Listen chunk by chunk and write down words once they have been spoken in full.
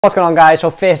What's going on, guys?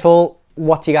 So first of all,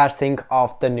 what do you guys think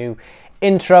of the new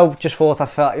intro? Just thought I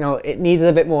felt, it needed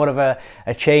a bit more of a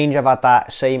change. I've had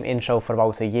that same intro for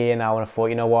about a year now, and I thought,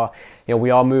 you know what,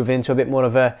 we are moving into a bit more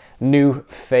of a new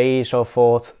phase. So I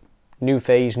thought, new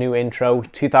phase, new intro,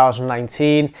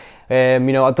 2019. I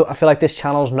feel like this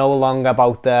channel is no longer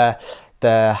about the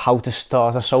how to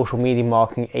start a social media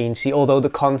marketing agency, although the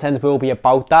content will be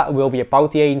about that, it will be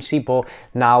about the agency. But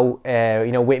now,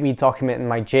 with me documenting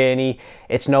my journey,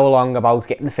 it's no longer about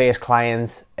getting the first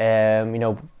client,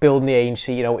 building the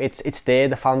agency. It's there,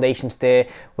 the foundation's there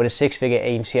with a six-figure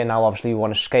agency, and now obviously we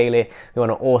want to scale it, we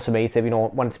want to automate it, we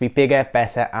want it to be bigger,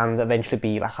 better, and eventually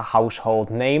be like a household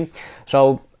name.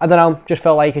 So I don't know, just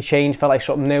felt like a change, felt like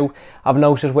something new. I've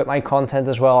noticed with my content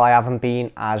as well, I haven't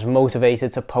been as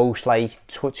motivated to post like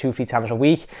 2-3 times a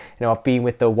week. I've been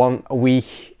with the one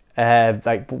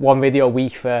video a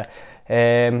week for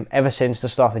ever since the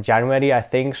start of January, I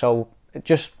think. So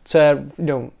just to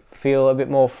feel a bit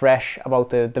more fresh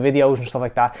about the videos and stuff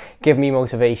like that, give me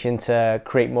motivation to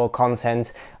create more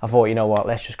content. I thought, you know what,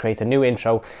 let's just create a new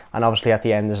intro, and obviously at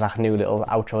the end there's like a new little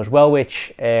outro as well,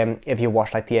 which if you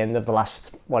watch like the end of the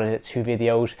last 2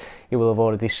 videos, you will have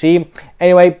already seen.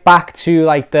 Anyway, back to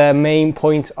like the main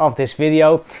point of this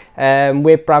video.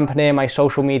 With Brandpreneur, my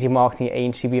social media marketing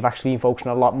agency, we've actually been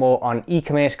focusing a lot more on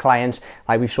e-commerce clients.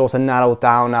 Like, we've sort of narrowed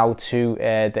down now to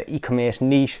the e-commerce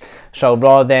niche. So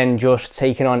rather than just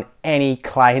taking on any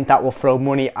client that will throw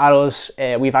money at us,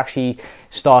 we've actually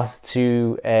started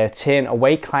to turn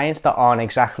away clients that aren't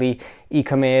exactly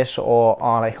e-commerce or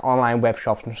on like online web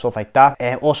shops and stuff like that.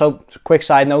 Also, quick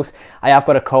side note, I have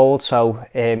got a cold, so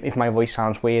if my voice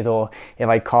sounds weird or if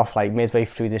I cough like midway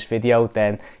through this video,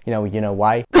 then you know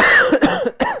why.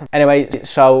 Anyway,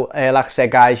 so like I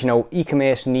said, guys,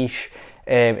 e-commerce niche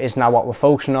is now what we're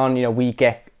focusing on. We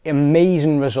get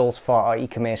amazing results for our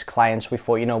e-commerce clients. We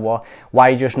thought, you know what,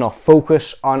 why just not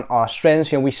focus on our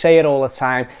strengths? We say it all the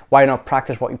time, why not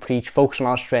practice what we preach, focus on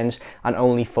our strengths and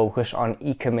only focus on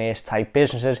e-commerce type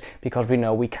businesses, because we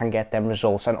know we can get them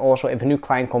results. And also, if a new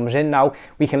client comes in now,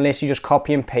 we can literally just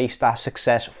copy and paste that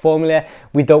success formula.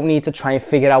 We don't need to try and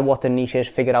figure out what the niche is,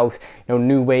 figure out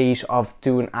new ways of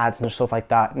doing ads and stuff like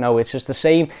that. No, it's just the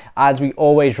same ads we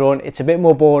always run. It's a bit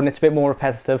more boring, it's a bit more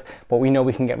repetitive, but we know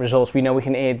we can get results. We know we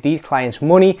can earn these clients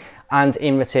money, and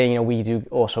in return, we do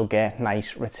also get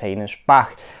nice retainers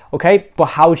back. Okay, but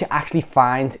how do you actually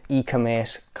find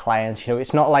e-commerce clients?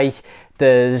 It's not like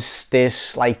there's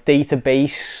this like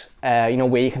database,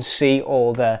 where you can see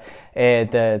all the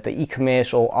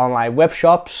e-commerce or online web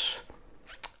shops.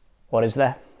 What is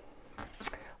there?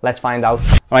 Let's find out.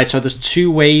 All right, so there's two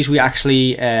ways we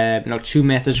actually, two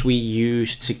methods we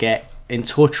use to get in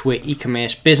touch with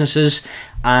e-commerce businesses,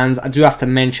 and I do have to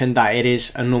mention that it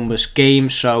is a numbers game.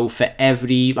 So for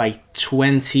every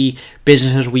 20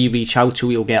 businesses we reach out to,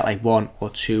 we'll get 1 or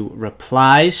 2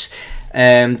 replies.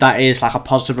 That is like a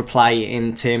positive reply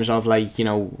in terms of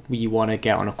we want to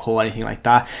get on a call or anything like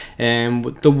that.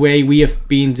 The way we have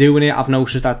been doing it, I've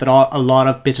noticed that there are a lot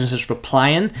of businesses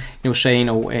replying, saying,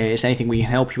 is anything we can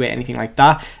help you with, anything like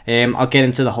that. I'll get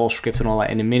into the whole script and all that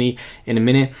in a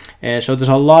minute. So there's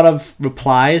a lot of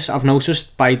replies I've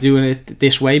noticed by doing it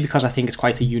this way, because I think it's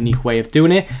quite a unique way of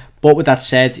doing it. But with that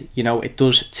said, it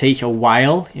does take a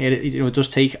while. It does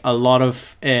take a lot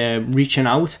of reaching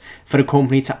out for the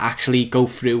company to actually go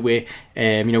through with,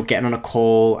 getting on a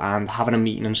call and having a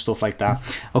meeting and stuff like that.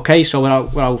 Okay, so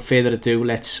without further ado,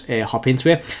 let's hop into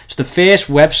it. So the first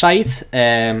website,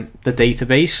 the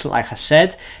database, like I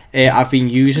said, I've been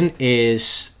using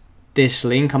is this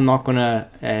link. I'm not gonna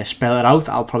spell it out.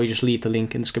 I'll probably just leave the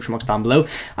link in the description box down below.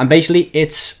 And basically,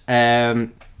 it's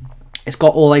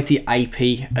got all the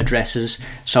IP addresses,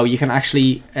 so you can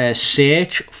actually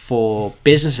search for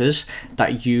businesses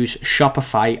that use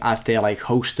Shopify as their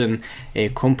hosting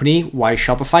company. Why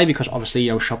Shopify? Because obviously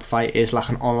Shopify is like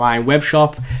an online web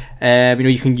shop.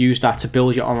 You can use that to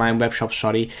build your online web shop.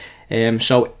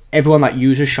 So everyone that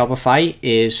uses Shopify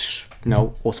is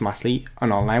automatically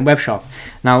an online web shop.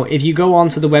 Now, if you go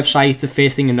onto the website, the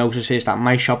first thing you notice is that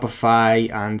My Shopify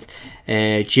and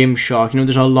Gymshark,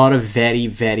 there's a lot of very,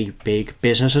 very big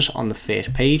businesses on the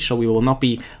first page. So we will not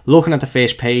be looking at the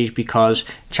first page, because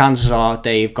chances are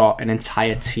they've got an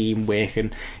entire team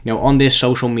working, on this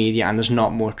social media, and there's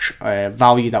not much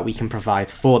value that we can provide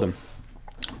for them.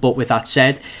 But with that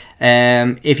said,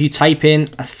 if you type in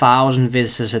 1,000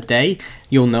 visitors a day,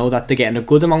 you'll know that they're getting a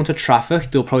good amount of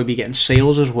traffic. They'll probably be getting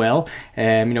sales as well.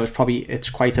 It's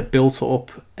quite a built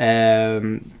up,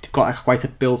 they've got quite a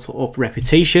built up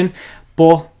reputation,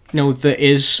 but there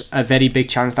is a very big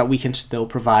chance that we can still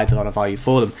provide a lot of value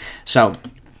for them. So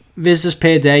visitors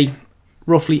per day,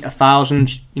 roughly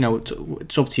 1,000. You know,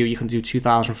 it's up to you. You can do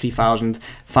 2,000, 3,000,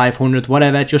 500,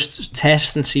 whatever. Just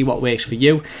test and see what works for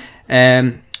you.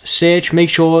 Search, make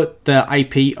sure the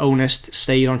IP owner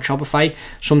stayed on Shopify.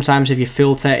 Sometimes if you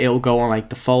filter, it'll go on like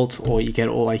default, or you get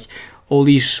all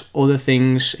these other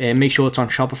things. Make sure it's on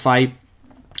Shopify.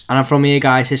 And from here,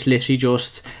 guys, it's literally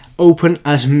just open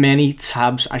as many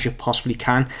tabs as you possibly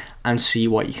can and see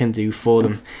what you can do for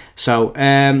them. So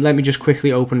let me just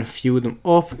quickly open a few of them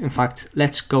up. In fact,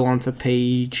 let's go on to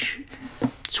page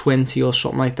 20 or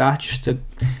something like that, just to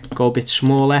go a bit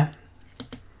smaller.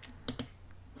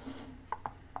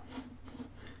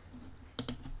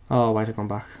 Oh, why has it gone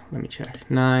back? Let me check.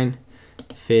 9,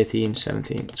 13,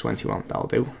 17, 21. That'll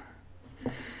do.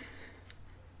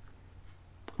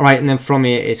 Alright, and then from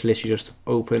here, it's literally just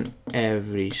open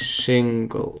every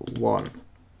single one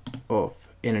up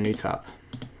in a new tab.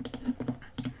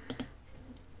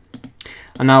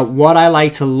 And now, what I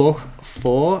like to look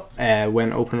for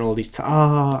when opening all these tabs...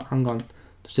 Oh, hang on.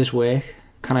 Does this work?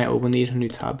 Can I open these in new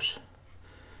tabs?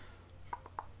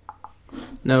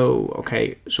 No.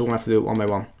 Okay, so we're going to have to do it one by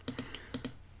one.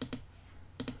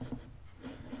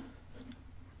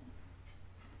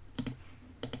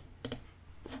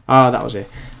 Ah, that was it.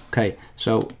 Okay,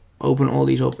 so open all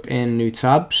these up in new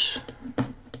tabs.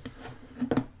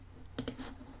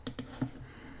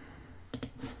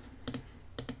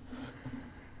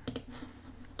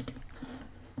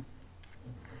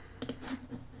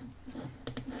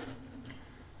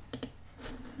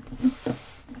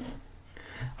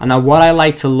 And now what I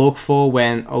like to look for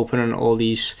when opening all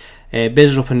these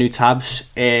business up in new tabs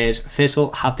is, first of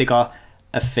all, have they got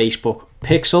a Facebook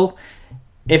pixel?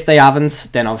 If they haven't,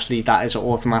 then obviously that is an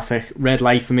automatic red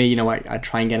light for me. You know, I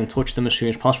try and get in touch with them as soon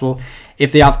as possible.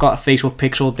 If they have got a Facebook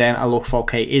pixel, then I look for,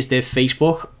 okay, is there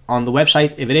Facebook on the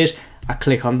website? If it is, I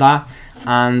click on that,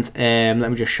 and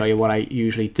let me just show you what I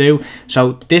usually do.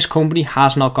 So this company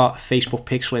has not got Facebook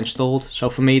pixel installed, so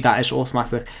for me that is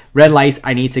automatic red light.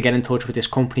 I need to get in touch with this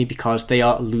company because they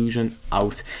are losing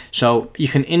out. So you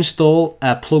can install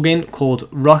a plugin called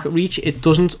Rocket Reach. It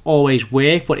doesn't always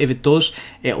work, but if it does,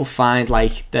 it'll find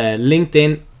like the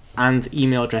LinkedIn and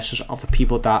email addresses of the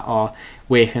people that are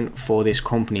working for this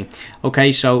company.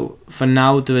 Okay, so for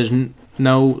now there is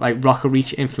no like Rocket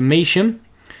Reach information,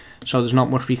 so there's not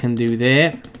much we can do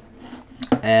there.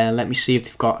 Let me see if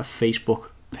they've got a Facebook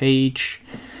page.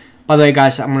 By the way,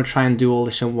 guys, I'm going to try and do all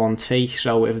this in one take,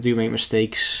 so if I do make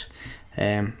mistakes,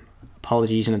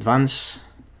 apologies in advance.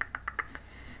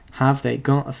 Have they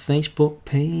got a Facebook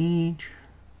page?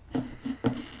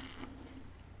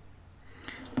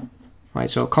 Right,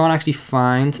 so I can't actually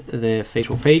find the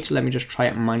Facebook page. Let me just try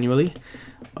it manually.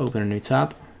 Open a new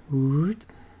tab.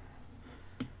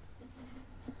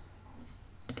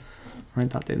 Right,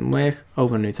 that didn't work.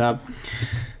 Open a new tab.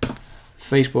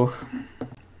 Facebook.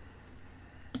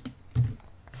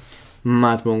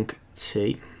 Madmonk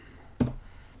T.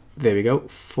 There we go.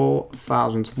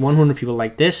 4,100 people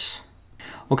like this.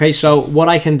 Okay, so what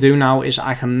I can do now is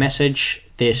I can message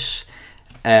this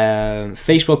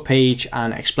Facebook page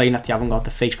and explain that they haven't got the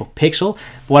Facebook pixel.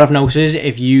 But what I've noticed is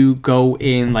if you go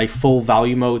in like full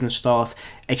value mode and start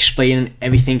explaining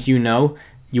everything you know,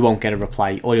 you won't get a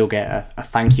reply, or you'll get a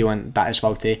thank you, and that is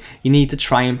about it. You need to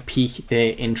try and pique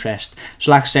their interest. So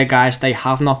like I said, guys, they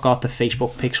have not got the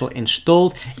Facebook pixel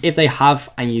installed. If they have,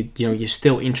 and you're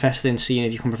still interested in seeing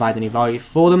if you can provide any value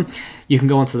for them, you can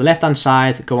go onto the left hand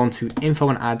side, go onto info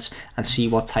and ads, and see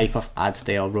what type of ads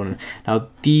they are running. Now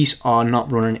these are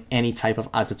not running any type of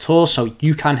ads at all, so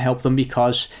you can help them,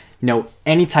 because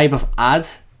any type of ad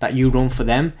that you run for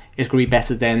them is going to be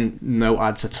better than no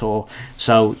ads at all.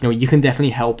 So you can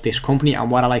definitely help this company. And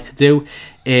what I like to do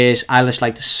is I just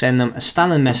like to send them a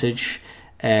standard message.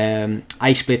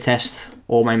 I split test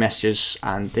all my messages,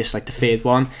 and this is like the third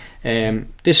one.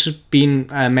 This has been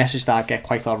a message that I get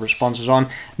quite a lot of responses on.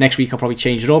 Next week I'll probably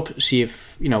change it up, see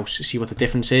if see what the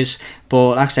difference is.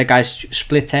 But like I said, guys,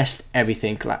 split test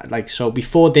everything. Like so,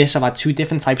 before this, I've had 2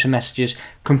 different types of messages,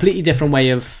 completely different way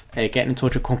of getting in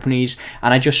touch with companies,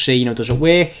 and I just see does it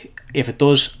work? If it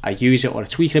does, I use it or I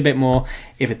tweak it a bit more.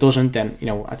 If it doesn't, then I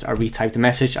retype the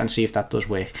message and see if that does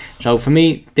work. So for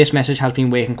me, this message has been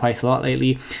working quite a lot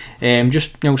lately.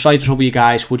 Just sorry to trouble you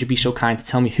guys. Would you be so kind to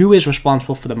tell me who is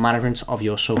responsible for the management of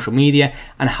your social media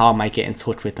and how I might get in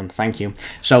touch with them? Thank you.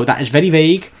 So that is very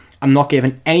vague. I'm not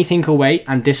giving anything away,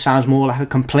 and this sounds more like a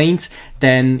complaint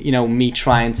than me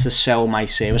trying to sell my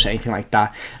service or anything like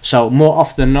that. So more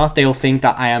often than not, they'll think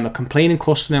that I am a complaining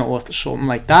customer or something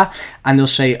like that, and they'll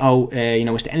say, oh,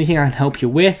 is there anything I can help you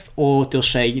with? Or they'll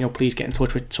say, please get in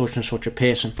touch with such and such a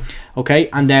person. Okay,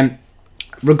 and then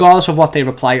regardless of what they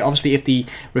reply. Obviously, if they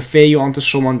refer you on to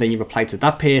someone, then you reply to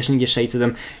that person. You say to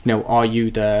them, you know, are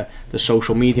you the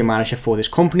social media manager for this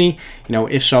company? You know,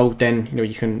 if so, then, you know,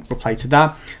 you can reply to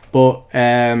that. But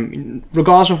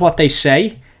regardless of what they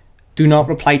say, do not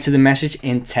reply to the message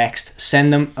in text.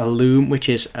 Send them a Loom, which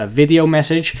is a video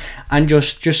message, and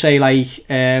just say, like,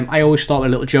 I always start with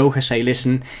a little joke. I say,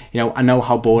 listen, you know, I know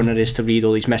how boring it is to read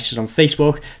all these messages on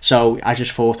Facebook, so I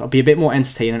just thought I'll be a bit more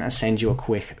entertaining and send you a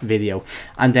quick video.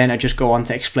 And then I just go on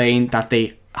to explain that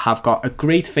they have got a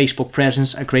great Facebook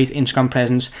presence, a great Instagram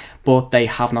presence, but they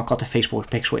have not got the Facebook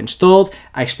Pixel installed.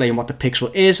 I explain what the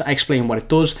Pixel is, I explain what it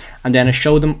does, and then I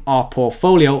show them our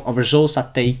portfolio of results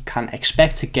that they can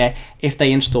expect to get if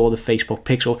they install the Facebook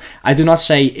Pixel. I do not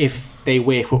say if they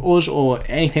work with us or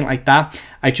anything like that.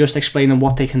 I just explain them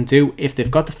what they can do if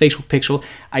they've got the Facebook Pixel.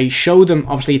 I show them,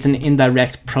 obviously it's an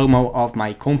indirect promo of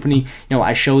my company, you know,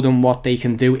 I show them what they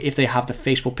can do if they have the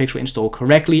Facebook Pixel installed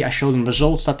correctly. I show them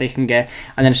results that they can get,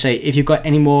 and then say, if you've got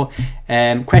any more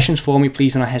questions for me,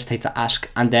 please do not hesitate to ask.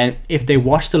 And then if they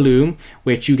watch the Loom,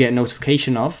 which you get a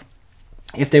notification of,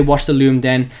 if they watch the Loom,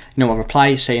 then, you know, I'll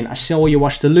reply saying, I saw you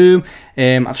watch the Loom,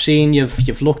 I've seen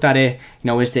you've looked at it, you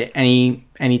know, is there any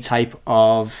type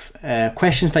of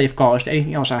questions that you've got, is there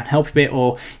anything else I can help you with,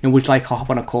 or, you know, would you like to hop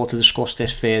on a call to discuss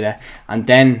this further? And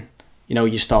then, you know,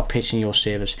 you start pitching your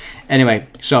service. Anyway,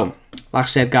 so like I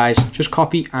said, guys, just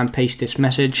copy and paste this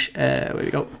message. There we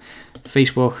go,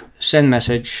 Facebook, send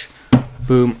message,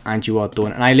 boom, and you are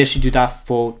done. And I literally do that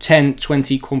for 10,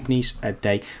 20 companies a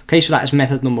day. Okay, so that is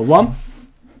method number 1.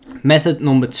 Method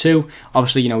number 2,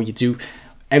 obviously, you know, you do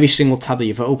every single tab that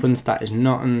you've opened. That is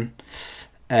nothing.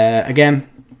 Again,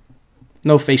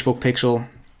 no Facebook Pixel.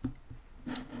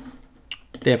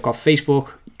 They've got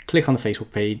Facebook. Click on the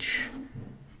Facebook page.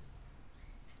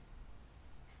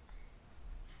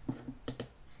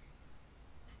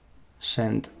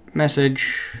 Send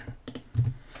message.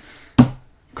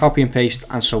 Copy and paste,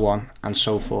 and so on and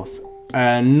so forth.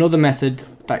 Another method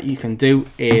that you can do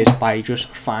is by just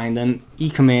finding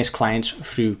e-commerce clients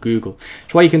through Google.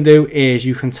 So what you can do is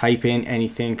you can type in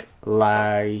anything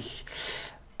like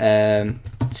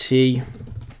tea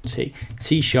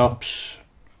shops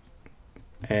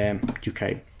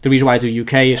UK. The reason why I do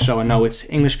UK is so I know it's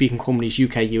English speaking companies,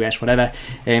 UK, US, whatever.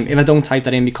 If I don't type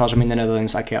that in because I'm in the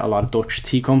Netherlands, I get a lot of Dutch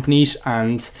tea companies,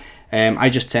 and I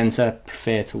just tend to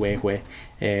prefer to work with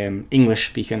English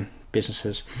speaking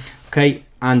businesses. Okay,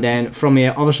 and then from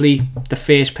here, obviously the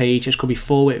first page is could be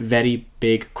full with very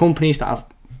big companies that have,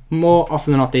 more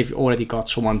often than not, they've already got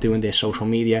someone doing their social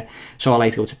media. So I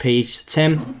like to go to page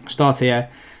 10, start here,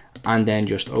 and then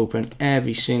just open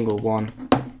every single one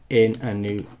in a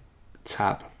new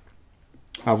tab.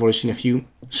 I've already seen a few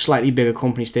slightly bigger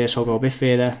companies there, so I'll go a bit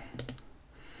further.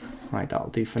 Right, that'll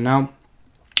do for now.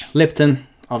 Lipton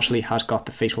obviously has got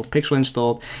the Facebook Pixel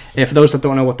installed. For those that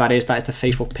don't know what that is the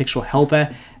Facebook Pixel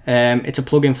Helper. It's a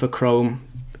plugin for Chrome.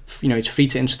 You know, it's free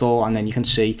to install, and then you can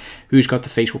see who's got the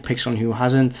Facebook Pixel and who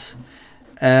hasn't.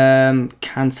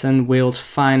 Canton World's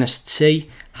Finest Tea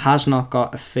has not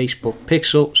got a Facebook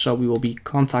Pixel, so we will be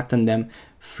contacting them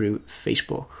through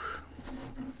Facebook.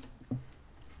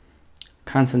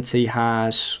 Canton Tea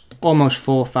has almost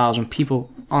 4,000 people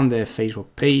on their Facebook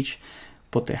page,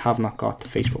 but they have not got the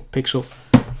Facebook Pixel.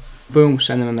 Boom,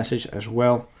 send them a message as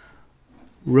well.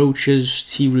 Roaches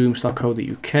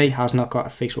tearooms.co.uk has not got a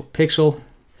Facebook Pixel.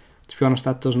 To be honest,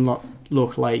 that doesn't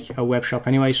look like a web shop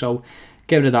anyway, so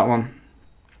get rid of that one.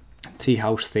 Tea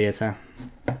House Theatre.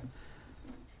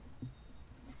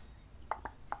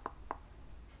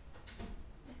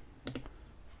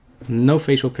 No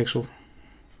Facebook Pixel.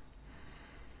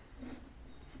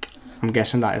 I'm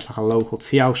guessing that is like a local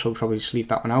tea house, so we'll probably just leave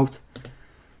that one out.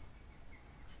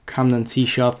 Camden Tea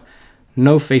Shop.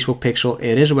 No Facebook Pixel.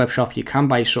 It is a web shop. You can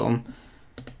buy something.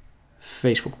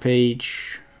 Facebook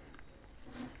page.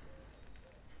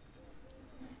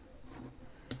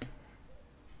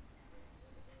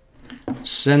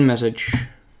 Send message.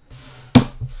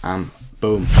 And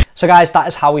boom. So guys, that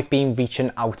is how we've been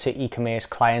reaching out to e-commerce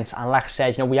clients, and like I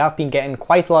said, you know, we have been getting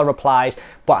quite a lot of replies,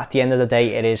 but at the end of the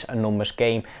day, it is a numbers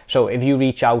game. So if you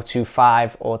reach out to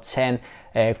 5 or 10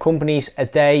 companies a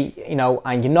day, you know,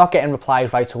 and you're not getting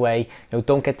replies right away, you know,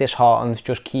 don't get disheartened.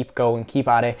 Just keep going, keep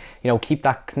at it. You know, keep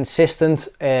that consistency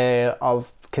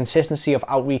of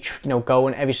outreach, you know,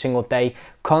 going every single day.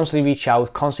 constantly reach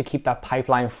out, constantly keep that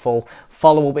pipeline full,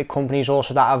 follow up with companies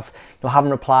also that have,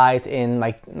 haven't replied in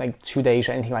like 2 days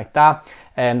or anything like that.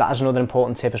 That is another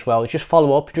important tip as well. Just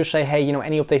follow up, just say, hey,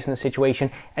 any updates in the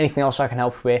situation, anything else I can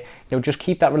help you with. Just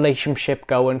keep that relationship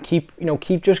going. Keep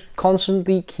just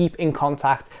constantly keep in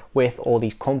contact with all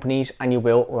these companies, and you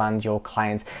will land your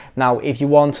client. Now, if you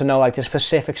want to know like the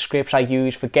specific scripts I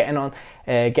use for getting on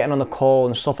the call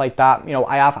and stuff like that,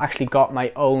 I have actually got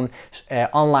my own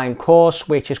online course,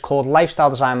 which is called Lifestyle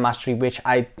Design Mastery, which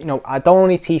I don't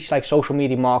only teach like social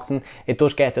media marketing. It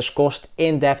does get discussed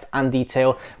in depth and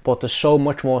detail, but there's so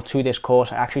much more to this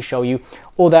course. I actually show you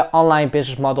other online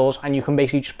business models, and you can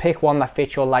basically just pick one that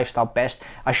fits your lifestyle best.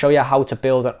 I show you how to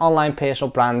build an online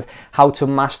personal brand, how to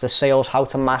master sales, how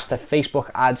to master Facebook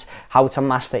ads, how to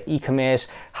master e-commerce,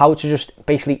 how to just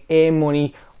basically earn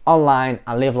money online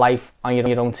and live life on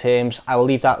your own terms. I will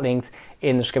leave that linked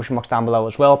in the description box down below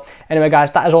as well. Anyway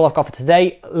guys, that is all I've got for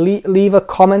today. Leave a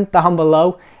comment down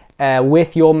below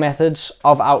with your methods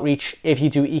of outreach. If you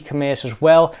do e-commerce as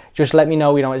well, just let me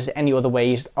know, is there any other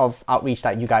ways of outreach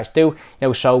that you guys do,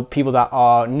 so people that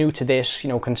are new to this,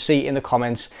 can see in the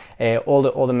comments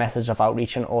all the methods of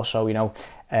outreach, and also,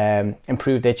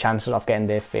 improve their chances of getting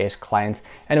their first client.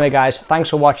 Anyway guys, thanks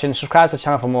for watching. Subscribe to the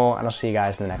channel for more, and I'll see you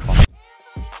guys in the next one.